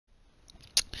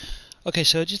Okay,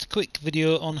 so just a quick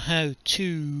video on how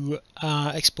to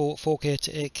export 4K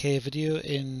to 8K video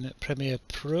in Premiere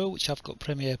Pro, which I've got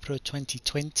Premiere Pro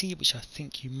 2020, which I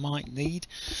think you might need.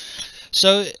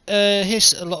 So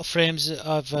here's a lot of frames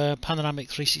of panoramic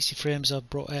 360 frames I've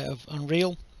brought out of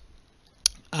Unreal.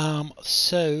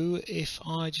 So if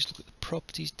I just look at the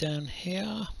properties down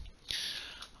here,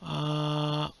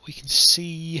 we can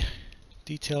see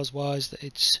details wise that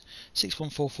it's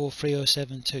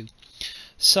 61443072.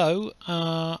 So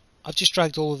I've just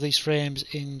dragged all of these frames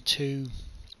into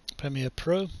Premiere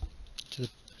Pro to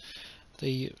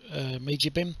the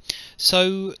media bin.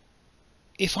 So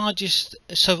if I just,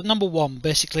 so number one,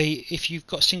 basically if you've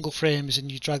got single frames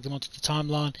and you drag them onto the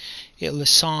timeline, it'll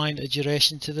assign a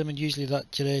duration to them, and usually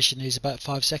that duration is about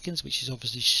 5 seconds, which is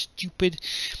obviously stupid.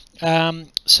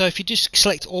 So if you just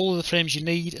select all of the frames you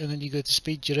need and then you go to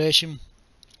speed duration,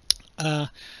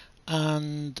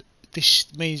 and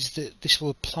this means that this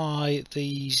will apply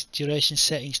these duration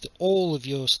settings to all of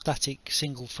your static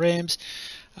single frames,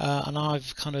 and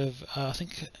I've kind of I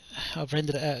think I've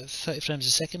rendered it out at 30 frames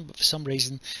a second, but for some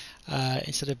reason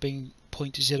instead of being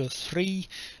 0.03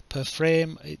 per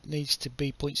frame, it needs to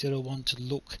be 0.01 to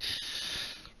look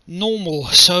normal.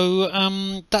 So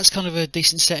that's kind of a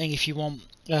decent setting if you want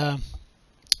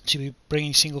to be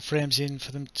bringing single frames in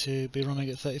for them to be running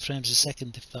at 30 frames a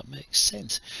second, if that makes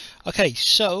sense. Okay,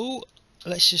 so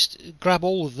let's just grab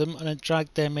all of them and then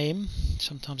drag them in.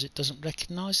 Sometimes it doesn't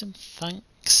recognize them.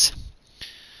 Thanks.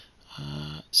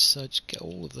 So just get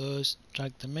all of those,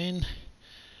 drag them in,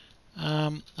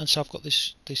 and so I've got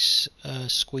this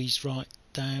squeezed right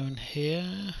down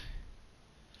here,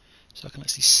 so I can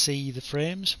actually see the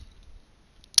frames.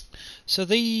 So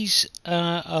these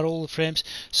are all the frames.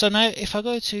 So now if I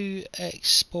go to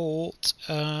export,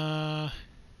 I've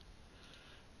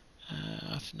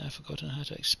now forgotten how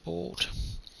to export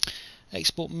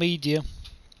media.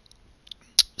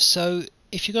 So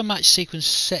if you go match sequence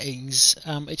settings,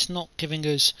 it's not giving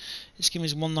us, it's giving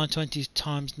us 1920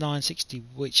 times 960,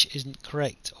 which isn't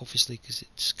correct, obviously, because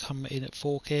it's come in at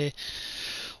 4K.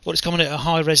 Well, it's coming at a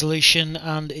high resolution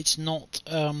and it's not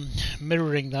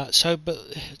mirroring that. So, but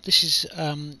this is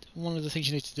one of the things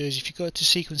you need to do is if you go to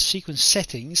sequence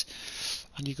settings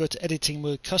and you go to editing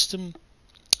mode custom,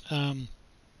 and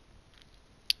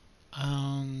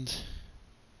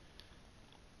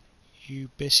you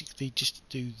basically just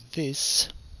do this.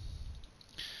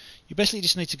 You basically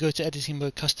just need to go to editing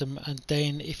mode custom, and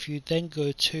then if you then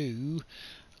go to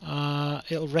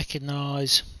it'll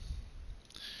recognize,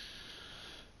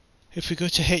 if we go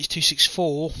to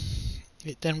H.264,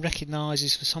 it then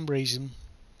recognizes for some reason,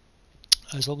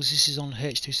 as long as this is on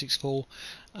H.264,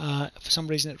 for some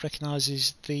reason it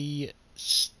recognizes the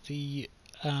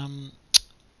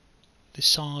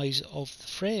size of the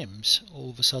frames all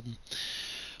of a sudden,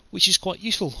 which is quite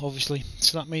useful, obviously.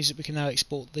 So that means that we can now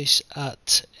export this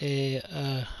at a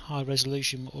high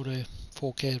resolution or a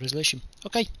 4K resolution.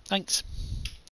 Okay, thanks.